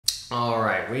All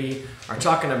right, we are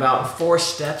talking about 4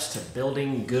 steps to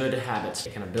building good habits.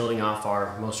 Kind of building off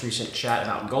our most recent chat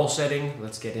about goal setting,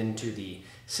 let's get into the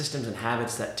systems and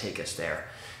habits that take us there.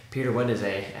 Peter, what is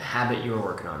a habit you are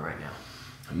working on right now?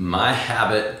 My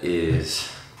habit is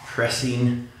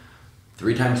pressing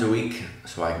 3 times a week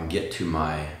so I can get to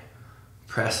my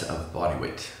press of body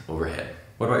weight overhead.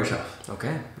 What about yourself?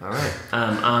 Okay, all right.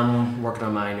 I'm working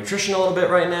on my nutrition a little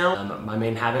bit right now. My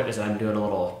main habit is that I'm doing a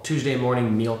little Tuesday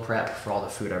morning meal prep for all the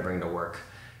food I bring to work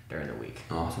during the week.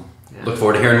 Awesome. Yeah. Look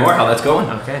forward to hearing more how that's going.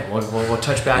 Okay, we'll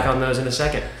touch back on those in a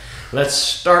second. Let's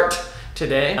start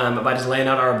today by just laying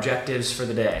out our objectives for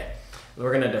the day.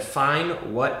 We're going to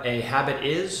define what a habit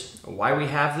is, why we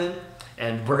have them,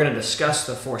 and we're going to discuss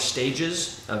the 4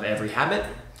 stages of every habit.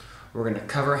 We're going to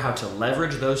cover how to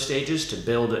leverage those stages to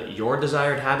build your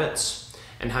desired habits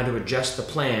and how to adjust the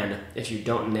plan if you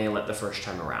don't nail it the first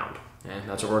time around. And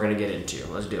that's what we're going to get into.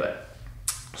 Let's do it.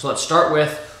 So let's start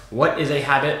with what is a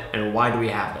habit and why do we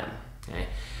have them? Okay.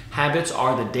 Habits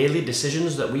are the daily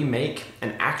decisions that we make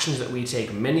and actions that we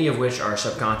take, many of which are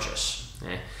subconscious.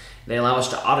 Okay. They allow us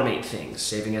to automate things,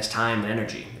 saving us time and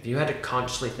energy. If you had to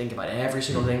consciously think about every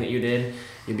single thing that you did,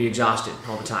 you'd be exhausted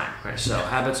all the time, right? So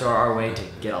habits are our way to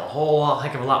get a whole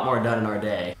heck of a lot more done in our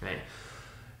day, right?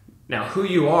 Now, who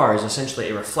you are is essentially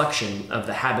a reflection of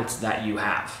the habits that you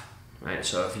have, right?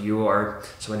 So if you are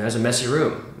someone who has a messy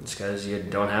room, it's because you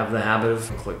don't have the habit of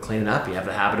cleaning up. You have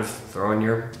the habit of throwing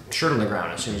your shirt on the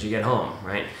ground as soon as you get home,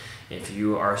 right? If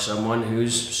you are someone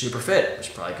who's super fit, it's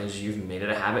probably because you've made it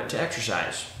a habit to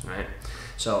exercise, right?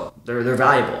 So they're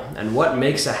valuable. And what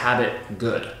makes a habit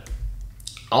good?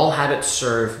 All habits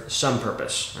serve some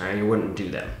purpose, right? You wouldn't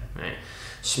do them, right?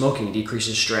 Smoking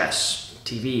decreases stress.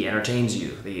 TV entertains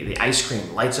you. The ice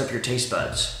cream lights up your taste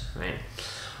buds, right?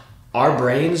 Our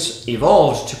brains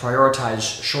evolved to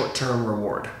prioritize short-term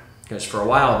reward because for a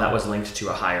while that was linked to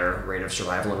a higher rate of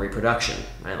survival and reproduction,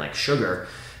 right? Like sugar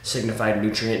signified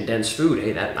nutrient-dense food.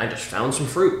 Hey, I just found some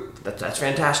fruit. That's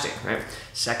fantastic, right?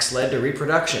 Sex led to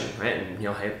reproduction, right? And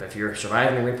hey, if you're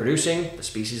surviving and reproducing, the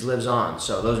species lives on.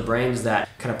 So those brains that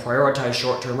kind of prioritize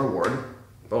short-term reward,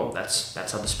 boom, that's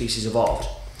how the species evolved.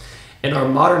 In our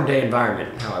modern day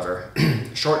environment, however,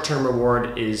 short-term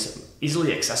reward is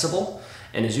easily accessible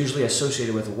and is usually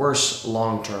associated with worse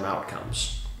long-term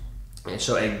outcomes. And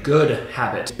so a good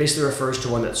habit basically refers to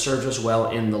one that serves us well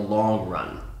in the long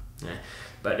run. Okay?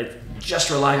 But just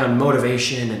relying on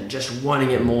motivation and just wanting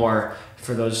it more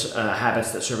for those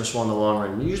habits that serve us well in the long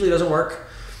run usually doesn't work.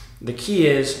 The key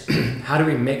is, how do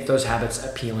we make those habits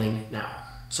appealing now?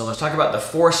 So let's talk about the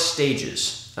 4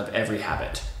 stages of every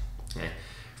habit. Okay?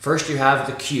 First, you have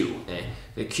the cue. Okay?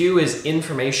 The cue is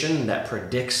information that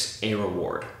predicts a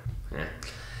reward. Okay?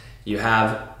 You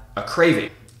have a craving.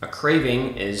 A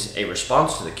craving is a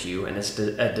response to the cue, and it's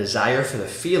a desire for the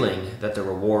feeling that the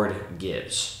reward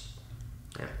gives.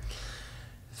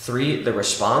 3, the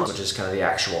response, which is kind of the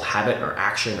actual habit or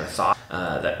action or thought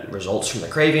that results from the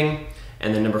craving.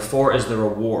 And then number 4 is the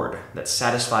reward that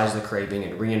satisfies the craving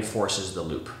and reinforces the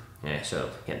loop. Okay,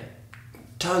 so again,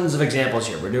 tons of examples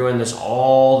here. We're doing this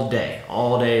all day.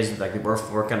 All days, like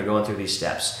we're kind of going through these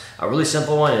steps. A really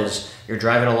simple one is you're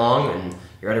driving along and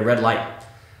you're at a red light.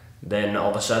 Then all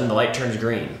of a sudden the light turns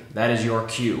green. That is your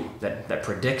cue that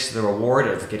predicts the reward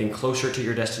of getting closer to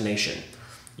your destination.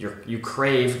 You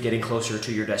crave getting closer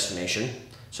to your destination,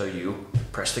 so you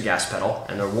press the gas pedal,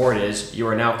 and the reward is you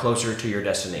are now closer to your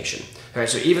destination. All right,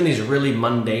 so even these really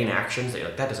mundane actions,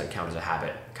 that doesn't count as a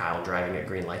habit. Kyle driving at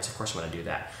green lights, of course I'm going to do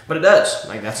that, but it does.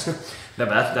 Like that's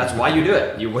why you do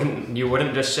it. You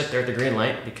wouldn't just sit there at the green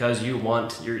light because you're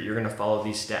going to follow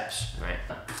these steps, right?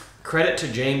 Credit to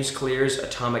James Clear's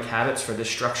Atomic Habits for this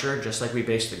structure, just like we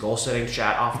based the goal setting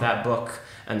chat off that book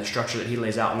and the structure that he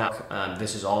lays out in that.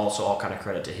 This is also all kind of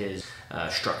credit to his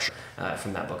structure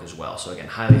from that book as well. So again,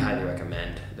 highly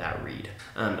recommend that read.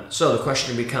 So the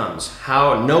question becomes,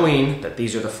 knowing that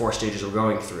these are the 4 stages we're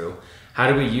going through,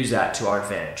 how do we use that to our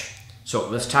advantage? So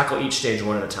let's tackle each stage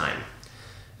one at a time.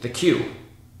 The cue,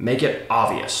 make it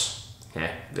obvious.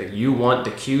 Okay? You want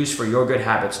the cues for your good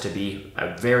habits to be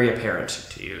very apparent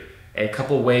to you. A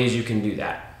couple ways you can do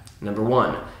that. Number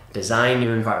 1, design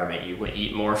your environment. You want to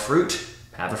eat more fruit?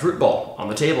 Have a fruit bowl on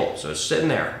the table so it's sitting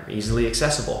there, easily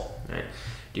accessible. Right?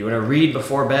 Do you want to read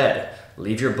before bed?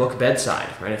 Leave your book bedside,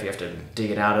 right? If you have to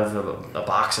dig it out of a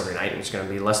box every night, it's going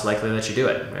to be less likely that you do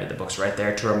it, right? The book's right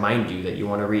there to remind you that you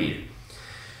want to read.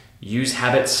 Use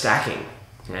habit stacking,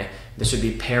 okay? This would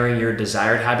be pairing your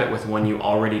desired habit with one you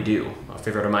already do. A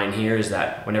favorite of mine here is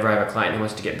that whenever I have a client who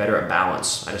wants to get better at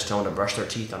balance, I just tell them to brush their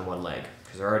teeth on one leg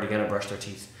because they're already going to brush their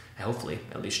teeth, hopefully,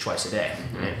 at least twice a day,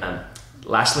 right?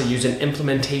 Lastly, use an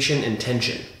implementation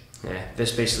intention.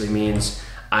 This basically means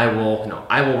I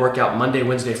will work out Monday,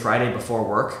 Wednesday, Friday before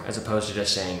work, as opposed to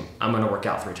just saying I'm going to work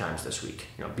out 3 times this week.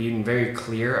 Being very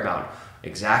clear about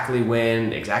exactly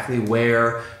when, exactly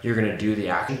where you're going to do the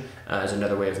action is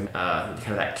another way of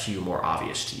kind of that cue more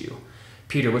obvious to you.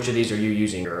 Peter, which of these are you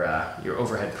using your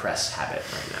overhead press habit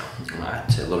right now?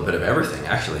 I'd say a little bit of everything,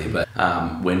 actually. But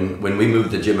when we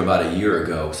moved the gym about a year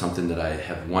ago, something that I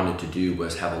have wanted to do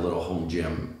was have a little home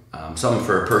gym. Some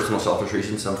for personal selfish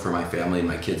reasons, some for my family and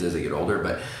my kids as they get older.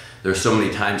 But there's so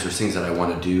many times there's things that I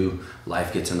want to do,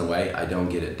 life gets in the way, I don't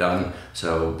get it done.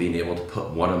 So being able to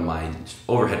put one of my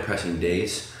overhead pressing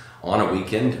days on a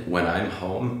weekend when I'm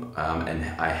home, and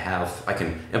I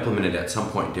can implement it at some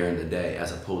point during the day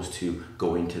as opposed to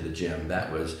going to the gym.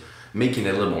 That was making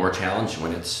it a little more challenging.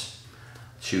 When it's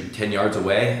 10 yards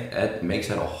away, it makes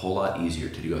it a whole lot easier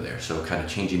to go there. So kind of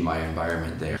changing my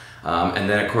environment there. And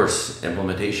then of course,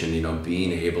 implementation,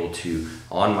 being able to,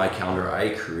 on my calendar, I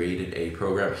created a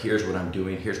program. Here's what I'm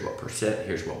doing, here's what percent,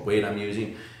 here's what weight I'm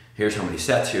using, here's how many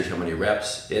sets, here's how many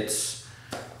reps. It's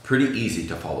pretty easy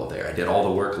to follow there. I did all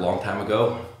the work a long time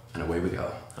ago, and away we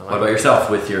go. What about yourself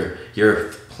with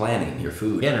your planning, your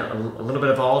food? Yeah, a little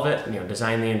bit of all of it.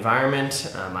 Design the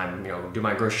environment. I do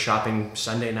my grocery shopping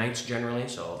Sunday nights generally,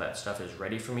 so all that stuff is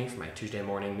ready for me for my Tuesday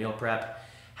morning meal prep.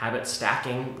 Habit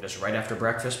stacking, just right after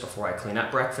breakfast, before I clean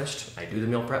up breakfast. I do the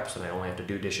meal preps, and I only have to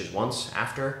do dishes once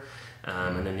after.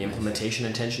 And then the implementation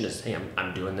intention is, hey,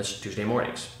 I'm doing this Tuesday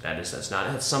mornings. That's not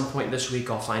at some point this week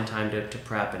I'll find time to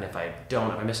prep, and if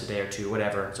I miss a day or two,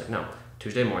 whatever, it's like, no,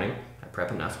 Tuesday morning, I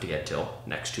prep enough to get till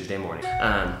next Tuesday morning.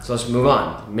 So let's move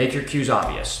on. Make your cues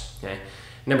obvious, okay?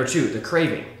 Number 2, the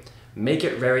craving. Make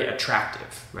it very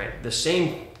attractive, right? The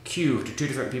same cue to 2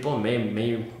 different people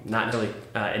may not really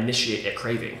initiate a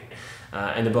craving.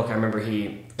 In the book, I remember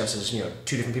he discusses,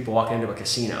 2 different people walking into a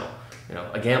casino.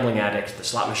 A gambling addict, the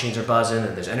slot machines are buzzing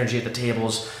and there's energy at the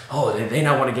tables. Oh, they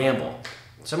now want to gamble.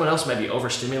 Someone else might be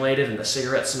overstimulated and the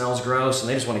cigarette smells gross and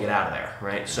they just want to get out of there,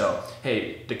 right? So,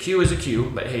 hey, the cue is a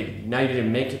cue, but hey, now you need to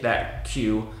make that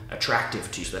cue attractive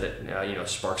to you so that it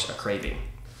sparks a craving,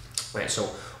 right? So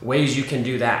ways you can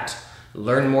do that.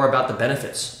 Learn more about the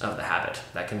benefits of the habit.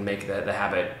 That can make the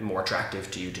habit more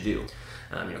attractive to you to do.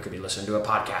 It could be listening to a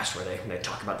podcast where they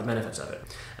talk about the benefits of it.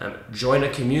 Join a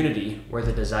community where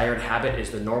the desired habit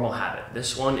is the normal habit.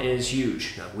 This one is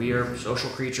huge. We are social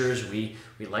creatures. We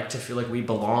like to feel like we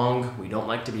belong. We don't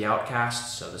like to be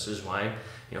outcasts. So this is why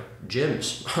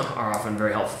gyms are often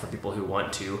very helpful for people who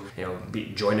want to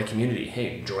join a community.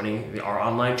 Hey, joining our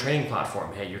online training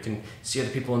platform. Hey, you can see other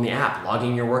people in the app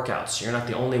logging your workouts. You're not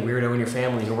the only weirdo in your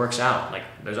family who works out. Like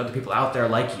there's other people out there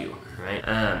like you,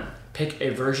 right? Pick a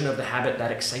version of the habit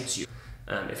that excites you.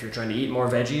 If you're trying to eat more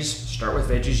veggies, start with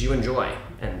veggies you enjoy.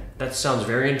 And that sounds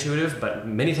very intuitive, but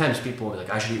many times people will be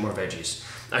like, I should eat more veggies.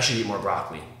 I should eat more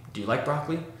broccoli. Do you like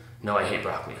broccoli? No, I hate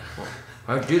broccoli. Well,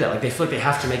 why would you do that? Like they feel like they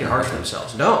have to make it hard for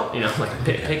themselves. No,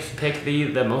 pick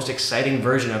the most exciting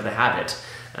version of the habit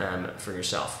for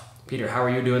yourself. Peter, how are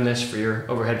you doing this for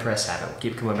your overhead press habit? We'll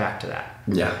keep coming back to that.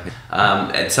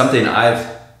 Yeah, it's something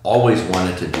I've always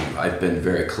wanted to do. I've been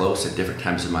very close at different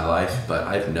times in my life, but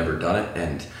I've never done it.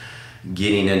 And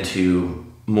getting into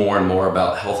more and more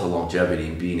about health and longevity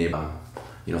and being able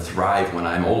to thrive when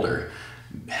I'm older,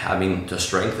 having the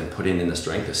strength and putting in the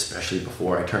strength, especially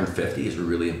before I turn 50, is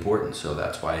really important. So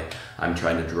that's why I'm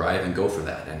trying to drive and go for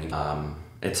that. And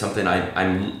it's something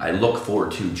I look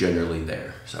forward to generally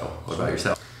there. So what about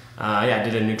yourself? I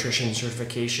did a nutrition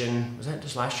certification. Was that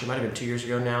just last year? Might have been 2 years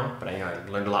ago now. But I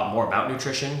learned a lot more about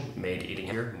nutrition, made eating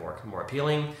healthier more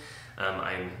appealing.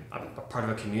 I'm a part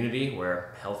of a community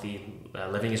where healthy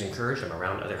living is encouraged. I'm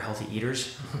around other healthy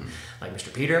eaters, like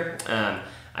Mr. Peter.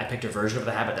 I picked a version of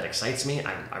the habit that excites me.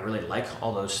 I really like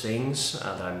all those things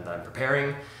that I'm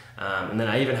preparing. And then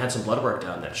I even had some blood work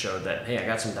done that showed that, hey, I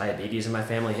got some diabetes in my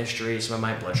family history. Some of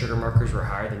my blood sugar markers were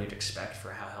higher than you'd expect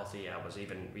for how healthy I was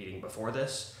even eating before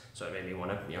this. So it made me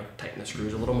want to tighten the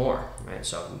screws a little more, right?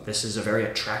 So this is a very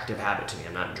attractive habit to me.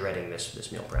 I'm not dreading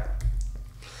this meal prep.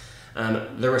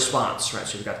 The response, right?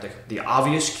 So you've got the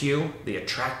obvious cue, the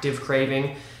attractive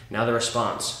craving. Now the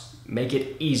response. Make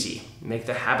it easy. Make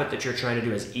the habit that you're trying to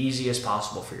do as easy as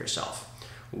possible for yourself.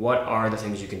 What are the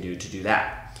things you can do to do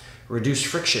that? Reduce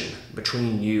friction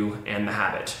between you and the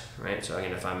habit, right? So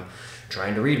again, if I'm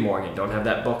trying to read more, again, don't have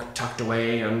that book tucked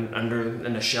away under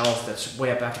in a shelf that's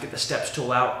way up. I have to get the steps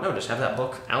tool out. No, just have that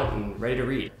book out and ready to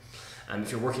read.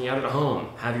 If you're working out at home,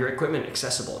 have your equipment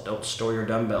accessible. Don't store your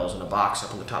dumbbells in a box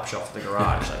up on the top shelf of the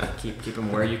garage. Like, keep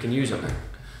them where you can use them.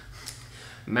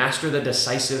 Master the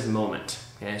decisive moment.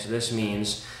 Okay, so this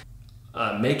means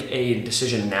make a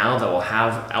decision now that will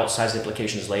have outsized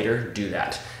implications later, do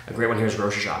that. A great one here is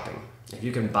grocery shopping. If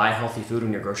you can buy healthy food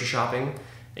when you're grocery shopping,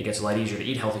 it gets a lot easier to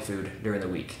eat healthy food during the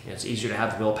week. It's easier to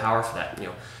have the willpower for that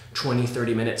 20,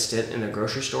 30 minute stint in the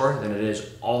grocery store than it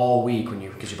is all week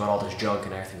because you bought all this junk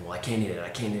and everything. Well, I can't eat it, I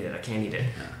can't eat it, I can't eat it.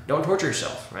 Yeah. Don't torture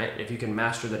yourself, right? If you can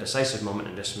master the decisive moment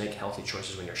and just make healthy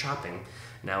choices when you're shopping,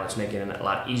 now it's making it a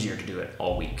lot easier to do it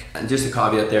all week. And just a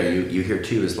caveat there, you hear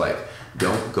too, is like,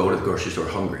 don't go to the grocery store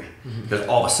hungry. Because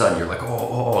all of a sudden you're like,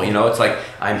 it's like,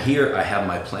 I'm here, I have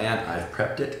my plan, I've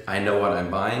prepped it, I know what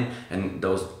I'm buying, and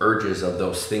those urges of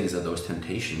those things, of those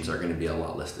temptations are going to be a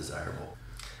lot less desirable.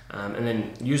 And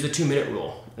then use the 2-minute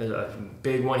rule. There's a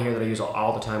big one here that I use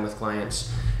all the time with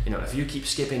clients. If you keep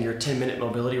skipping your 10-minute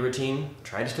mobility routine,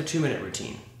 try just a 2-minute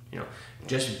routine.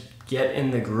 Just get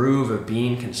in the groove of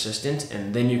being consistent,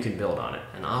 and then you can build on it.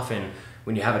 And often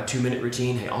when you have a 2-minute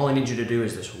routine, hey, all I need you to do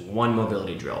is this one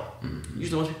mobility drill.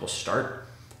 Usually once people start,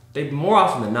 they more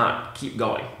often than not keep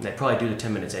going. They probably do the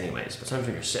 10 minutes anyways, but sometimes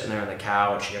when you're sitting there on the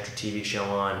couch, you got your TV show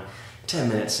on, 10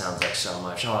 minutes sounds like so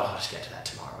much. Oh, I'll just get to that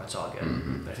tomorrow. It's all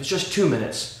good. But if it's just 2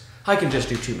 minutes, I can just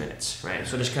do 2 minutes, right?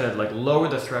 So just kind of like lower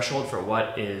the threshold for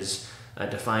what is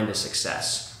defined as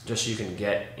success, just so you can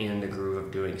get in the groove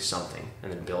of doing something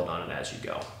and then build on it as you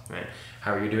go, right?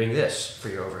 How are you doing this for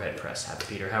your overhead press habit,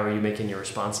 Peter? How are you making your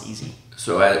response easy?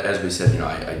 So as we said,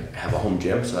 I have a home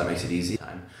gym, so that makes it easy.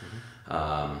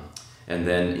 And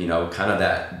then, kind of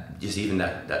that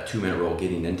 2-minute rule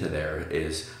getting into there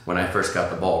is when I first got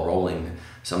the ball rolling,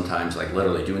 sometimes like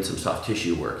literally doing some soft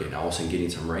tissue work and all of a sudden getting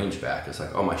some range back. It's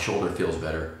like, oh, my shoulder feels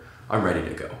better. I'm ready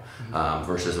to go.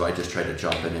 Versus if I just tried to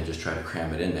jump in and just try to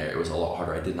cram it in there, it was a lot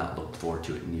harder. I did not look forward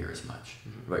to it near as much.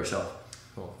 What about yourself?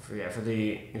 Well, for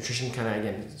the nutrition, kind of,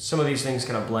 again, some of these things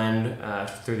kind of blend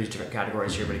through these different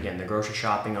categories here, but again, the grocery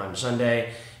shopping on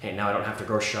Sunday, hey, now I don't have to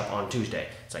grocery shop on Tuesday.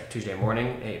 It's like Tuesday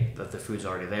morning, hey, the food's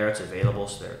already there, it's available,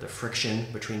 so the friction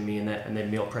between me and that, and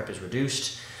then meal prep is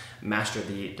reduced. Master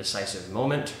the decisive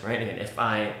moment, right? And if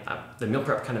the meal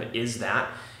prep kind of is that.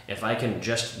 If I can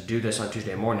just do this on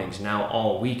Tuesday mornings, now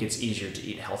all week it's easier to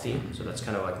eat healthy. So that's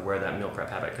kind of like where that meal prep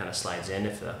habit kind of slides in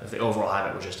if the overall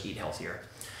habit was just eat healthier.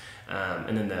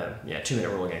 And then the 2-minute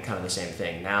rule, again, kind of the same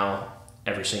thing. Now,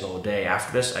 every single day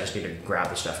after this, I just need to grab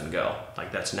the stuff and go.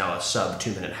 Like that's now a sub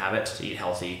 2-minute habit to eat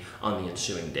healthy on the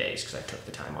ensuing days because I took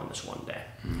the time on this one day.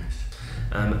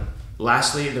 Nice.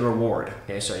 Lastly, the reward.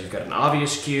 Okay, so you've got an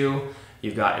obvious cue,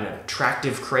 you've got an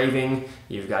attractive craving,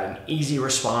 you've got an easy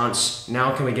response.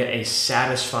 Now can we get a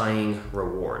satisfying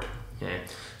reward? Okay,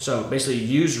 so basically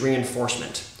use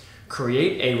reinforcement.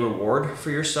 Create a reward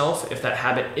for yourself if that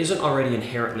habit isn't already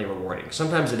inherently rewarding.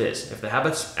 Sometimes it is. If the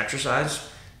habit's exercise,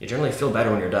 you generally feel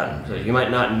better when you're done. So you might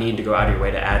not need to go out of your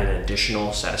way to add an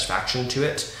additional satisfaction to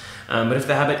it. But if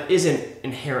the habit isn't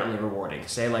inherently rewarding,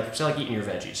 say like eating your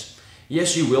veggies.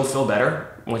 Yes, you will feel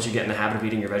better once you get in the habit of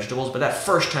eating your vegetables, but that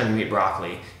first time you eat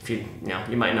broccoli,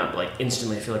 you might not like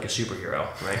instantly feel like a superhero,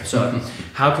 right? So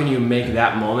how can you make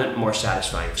that moment more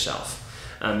satisfying yourself?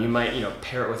 You might,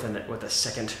 pair it with a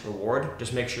second reward.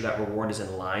 Just make sure that reward is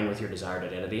in line with your desired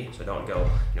identity. So don't go,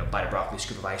 bite a broccoli,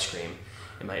 scoop of ice cream.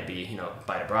 It might be,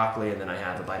 bite a broccoli and then I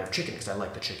have a bite of chicken because I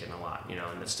like the chicken a lot,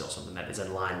 and it's still something that is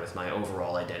in line with my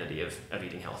overall identity of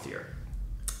eating healthier.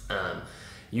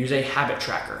 Use a habit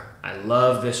tracker. I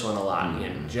love this one a lot.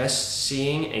 And just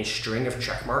seeing a string of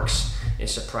check marks is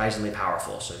surprisingly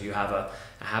powerful. So if you have a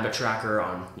habit tracker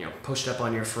on, post up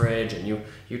on your fridge and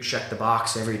you check the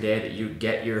box every day that you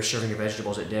get your serving of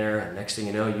vegetables at dinner, and next thing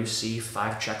you know, you see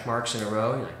 5 check marks in a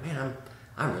row. You're like, man,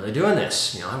 I'm really doing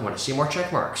this. I want to see more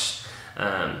check marks.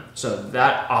 So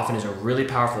that often is a really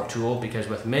powerful tool because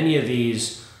with many of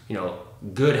these,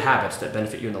 good habits that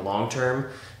benefit you in the long term,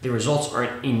 the results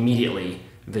aren't immediately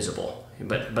visible,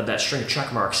 but that string of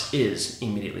check marks is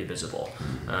immediately visible.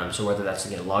 So whether that's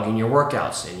logging your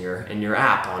workouts in your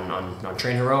app on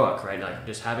Train Heroic, right? Like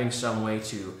just having some way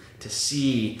to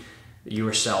see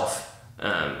yourself,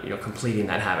 completing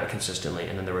that habit consistently,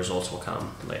 and then the results will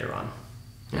come later on.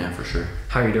 Yeah, for sure.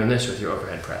 How are you doing this with your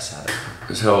overhead press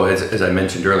habit? So as I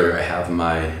mentioned earlier, I have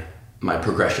my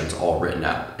progressions all written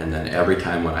out, and then every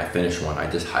time when I finish one, I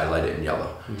just highlight it in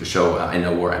yellow to show I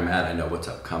know where I'm at, I know what's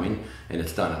upcoming, and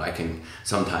it's done. And I can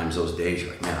sometimes those days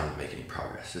you're like, man, I don't make any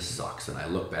progress. This sucks. And I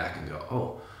look back and go,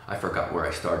 oh, I forgot where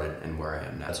I started and where I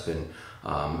am now. It's been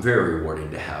very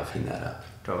rewarding to have in that up.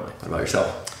 Totally. What about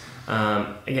yourself?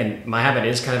 Again, my habit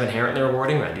is kind of inherently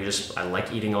rewarding. I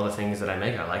like eating all the things that I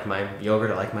make. I like my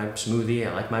yogurt. I like my smoothie.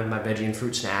 I like my veggie and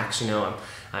fruit snacks.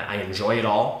 I enjoy it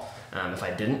all. If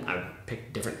I didn't, I'd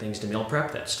pick different things to meal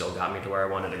prep that still got me to where I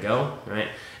wanted to go, right?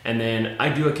 And then I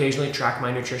do occasionally track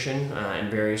my nutrition in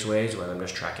various ways, whether I'm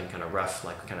just tracking kind of rough,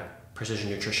 like kind of precision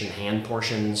nutrition hand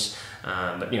portions,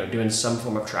 but doing some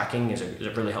form of tracking is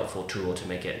a really helpful tool to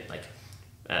make it like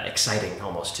exciting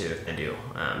almost to do.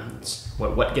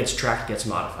 What gets tracked gets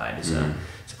modified is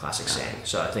it's a classic saying.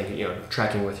 So I think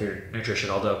tracking with your nutrition,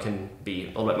 although it can be a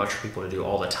little bit much for people to do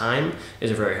all the time,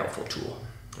 is a very helpful tool.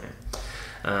 Right?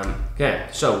 Okay,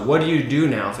 so what do you do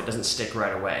now if it doesn't stick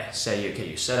right away? Say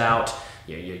you set out,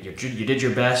 you did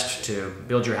your best to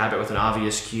build your habit with an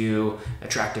obvious cue,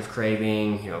 attractive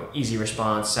craving, easy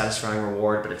response, satisfying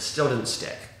reward, but it still didn't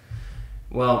stick.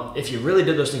 Well, if you really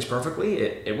did those things perfectly,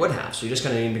 it would have. So you just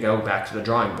kind of need to go back to the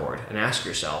drawing board and ask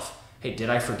yourself, hey, did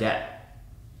I forget?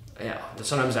 Yeah,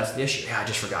 sometimes that's the issue. Yeah, I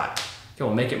just forgot. Okay,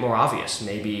 well, make it more obvious.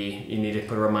 Maybe you need to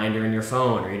put a reminder in your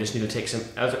phone, or you just need to take some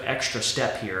extra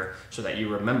step here so that you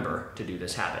remember to do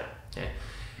this habit. Okay?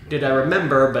 Did I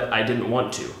remember, but I didn't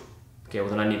want to? Okay, well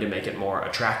then I need to make it more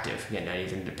attractive. Again, I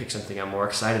need to pick something I'm more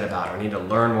excited about, or I need to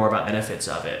learn more about the benefits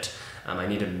of it. I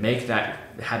need to make that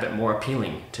habit more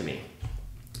appealing to me.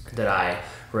 That I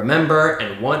remember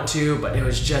and want to, but it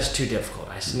was just too difficult.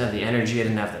 I didn't have the energy, I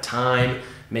didn't have the time.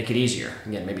 Make it easier.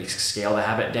 Again, maybe scale the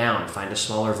habit down, find a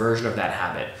smaller version of that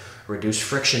habit, reduce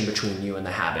friction between you and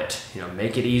the habit.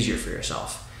 Make it easier for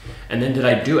yourself. And then did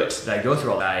I do it? Did I go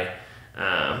through all that?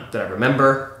 Did I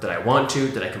remember? Did I want to?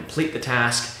 Did I complete the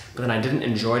task? But then I didn't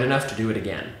enjoy it enough to do it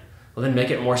again. Well, then make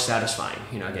it more satisfying.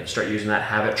 Again, start using that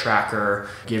habit tracker.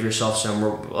 Give yourself some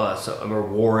a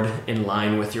reward in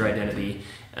line with your identity.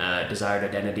 Desired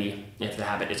identity. If the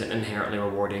habit isn't inherently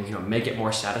rewarding, make it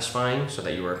more satisfying so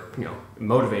that you are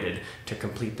motivated to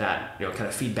complete that kind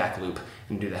of feedback loop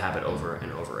and do the habit over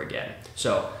and over again.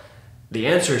 So the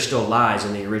answer still lies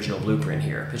in the original blueprint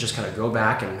here. It's just kind of go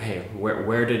back and hey,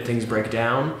 where did things break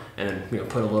down, and then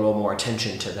put a little more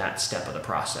attention to that step of the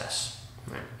process.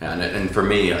 Right. And for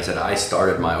me, I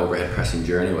started my overhead pressing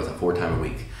journey with a 4 times a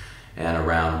week. And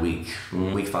around week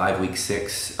 5, week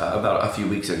 6, about a few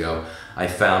weeks ago, I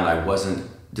found I wasn't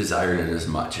desiring it as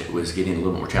much. It was getting a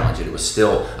little more challenging. It was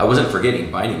still, I wasn't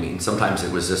forgetting by any means. Sometimes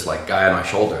it was just like guy on my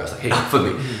shoulder. I was like, hey, off of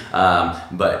me.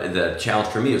 But the challenge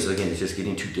for me was, again, it's just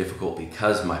getting too difficult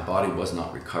because my body was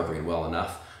not recovering well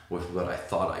enough with what I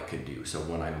thought I could do. So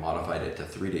when I modified it to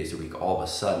 3 days a week, all of a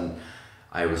sudden,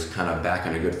 I was kind of back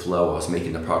on a good flow. I was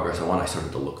making the progress I want. I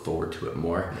started to look forward to it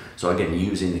more. So again,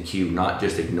 using the cue, not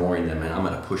just ignoring them, and I'm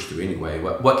going to push through anyway.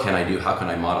 What can I do? How can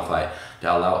I modify it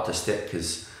to allow it to stick?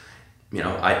 Because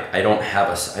I didn't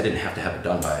have to have it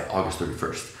done by August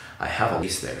 31st. I have a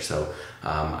lease there, so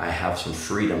I have some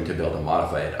freedom to be able to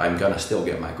modify it. I'm going to still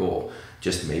get my goal,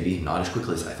 just maybe not as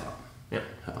quickly as I thought. Yeah.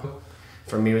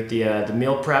 For me with the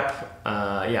meal prep,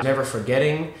 never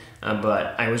forgetting.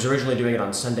 But I was originally doing it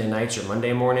on Sunday nights or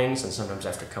Monday mornings, and sometimes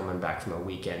after coming back from a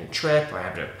weekend trip, or I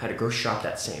had to grocery shop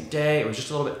that same day. It was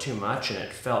just a little bit too much, and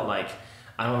it felt like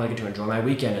I don't really get to enjoy my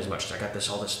weekend as much. So I got this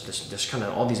kind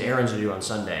of all these errands to do on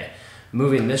Sunday.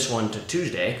 Moving this one to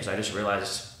Tuesday, because I just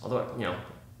realized, although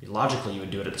logically you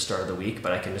would do it at the start of the week,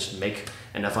 but I can just make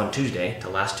enough on Tuesday to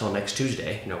last till next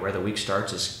Tuesday. Where the week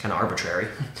starts is kind of arbitrary.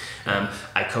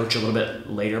 I coach a little bit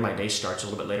later. My day starts a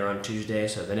little bit later on Tuesday,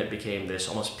 so then it became this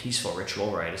almost peaceful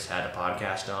ritual where I just had a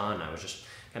podcast on. I was just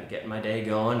kind of getting my day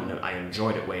going, and I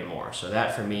enjoyed it way more. So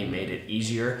that for me made it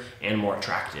easier and more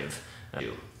attractive to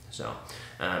do. So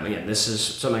again, this is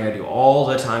something I do all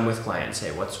the time with clients.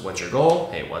 Hey, what's your goal?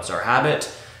 Hey, what's our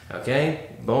habit?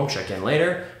 Okay, boom, check in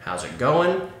later. How's it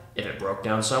going? If it broke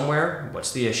down somewhere,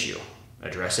 what's the issue?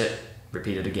 Address it,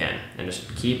 repeat it again, and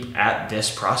just keep at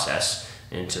this process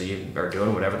until you are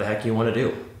doing whatever the heck you want to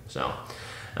do. So,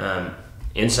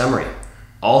 in summary,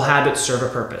 all habits serve a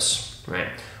purpose, right?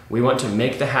 We want to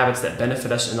make the habits that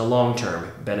benefit us in the long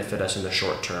term benefit us in the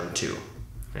short term too.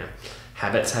 Yeah.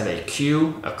 Habits have a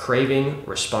cue, a craving,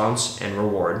 response, and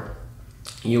reward.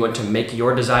 You want to make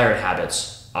your desired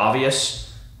habits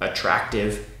obvious,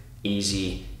 attractive,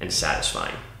 easy, and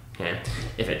satisfying. Okay?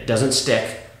 If it doesn't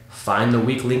stick, find the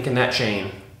weak link in that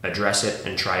chain, address it,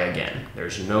 and try again.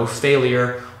 There's no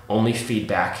failure, only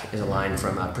feedback, is a line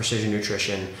from Precision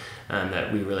Nutrition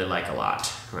that we really like a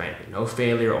lot. Right? No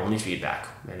failure, only feedback.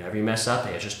 Whenever you mess up,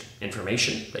 it's just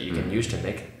information that you can use to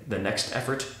make the next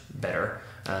effort better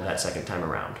that second time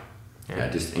around. Yeah,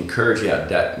 just encourage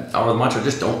that our mantra,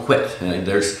 just don't quit. And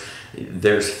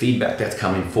there's feedback that's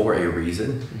coming for a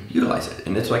reason. Utilize it.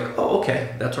 And it's like, oh,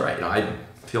 okay, that's right. I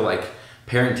feel like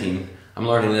parenting, I'm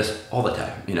learning this all the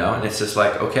time, you know, and it's just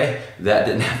like, okay, that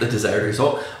didn't have the desired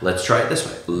result. Let's try it this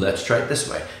way. Let's try it this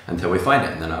way until we find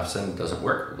it. And then all of a sudden it doesn't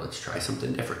work. Let's try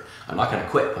something different. I'm not going to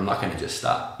quit. I'm not going to just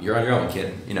stop. You're on your own,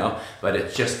 kid, you know, but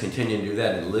it's just continuing to do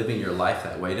that and living your life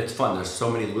that way. And it's fun. There's so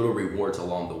many little rewards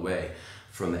along the way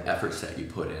from the efforts that you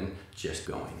put in, just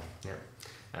going. Yeah.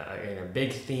 And a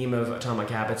big theme of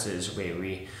Atomic Habits is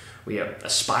we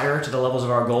aspire to the levels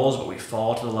of our goals, but we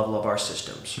fall to the level of our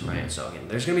systems, right? So again,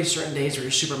 there's going to be certain days where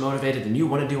you're super motivated and you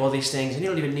want to do all these things and you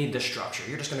don't even need the structure.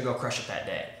 You're just going to go crush it that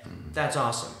day. That's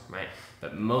awesome, right?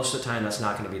 But most of the time, that's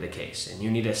not going to be the case. And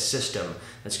you need a system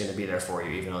that's going to be there for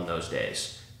you even on those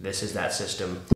days. This is that system.